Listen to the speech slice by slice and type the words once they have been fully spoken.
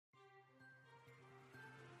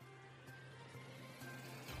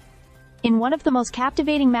In one of the most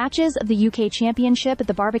captivating matches of the UK Championship at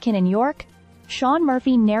the Barbican in York, Shaun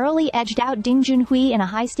Murphy narrowly edged out Ding Junhui in a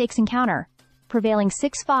high-stakes encounter, prevailing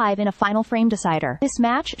 6-5 in a final frame decider. This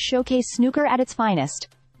match showcased snooker at its finest,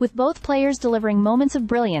 with both players delivering moments of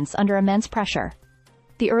brilliance under immense pressure.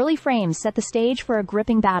 The early frames set the stage for a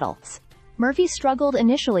gripping battle. Murphy struggled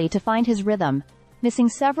initially to find his rhythm, missing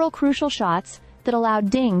several crucial shots that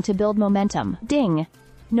allowed Ding to build momentum. Ding,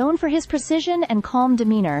 known for his precision and calm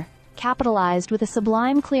demeanor, capitalized with a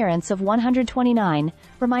sublime clearance of 129,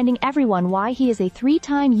 reminding everyone why he is a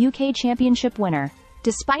three-time UK Championship winner.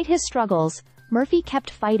 Despite his struggles, Murphy kept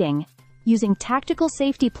fighting, using tactical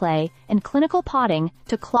safety play and clinical potting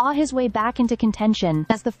to claw his way back into contention.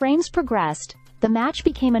 As the frames progressed, the match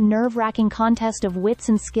became a nerve-wracking contest of wits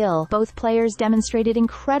and skill. Both players demonstrated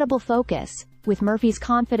incredible focus, with Murphy's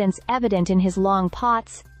confidence evident in his long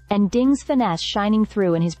pots, and Ding's finesse shining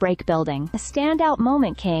through in his break building. A standout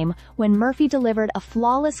moment came when Murphy delivered a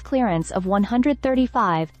flawless clearance of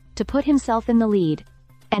 135 to put himself in the lead,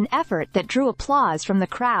 an effort that drew applause from the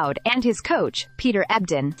crowd and his coach, Peter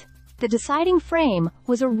Ebdon. The deciding frame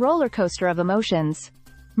was a roller coaster of emotions.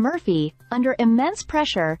 Murphy, under immense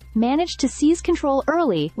pressure, managed to seize control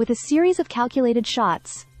early with a series of calculated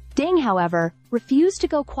shots. Ding, however, refused to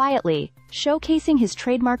go quietly, showcasing his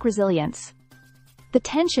trademark resilience. The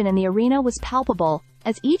tension in the arena was palpable,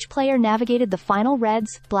 as each player navigated the final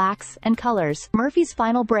reds, blacks, and colors. Murphy's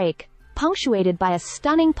final break, punctuated by a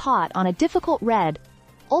stunning pot on a difficult red,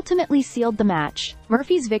 ultimately sealed the match.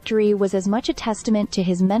 Murphy's victory was as much a testament to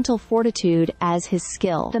his mental fortitude as his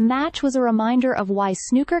skill. The match was a reminder of why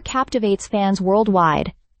snooker captivates fans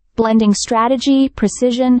worldwide, blending strategy,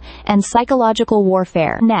 precision, and psychological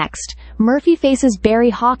warfare. Next, Murphy faces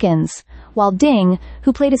Barry Hawkins, while Ding,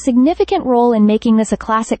 who played a significant role in making this a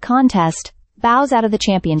classic contest, bows out of the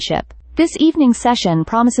championship. This evening's session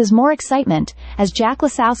promises more excitement as Jack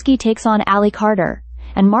Lasowski takes on Ali Carter,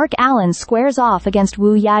 and Mark Allen squares off against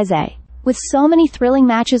Wu Yaze. With so many thrilling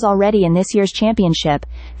matches already in this year's championship,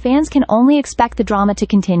 fans can only expect the drama to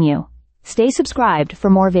continue. Stay subscribed for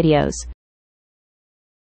more videos.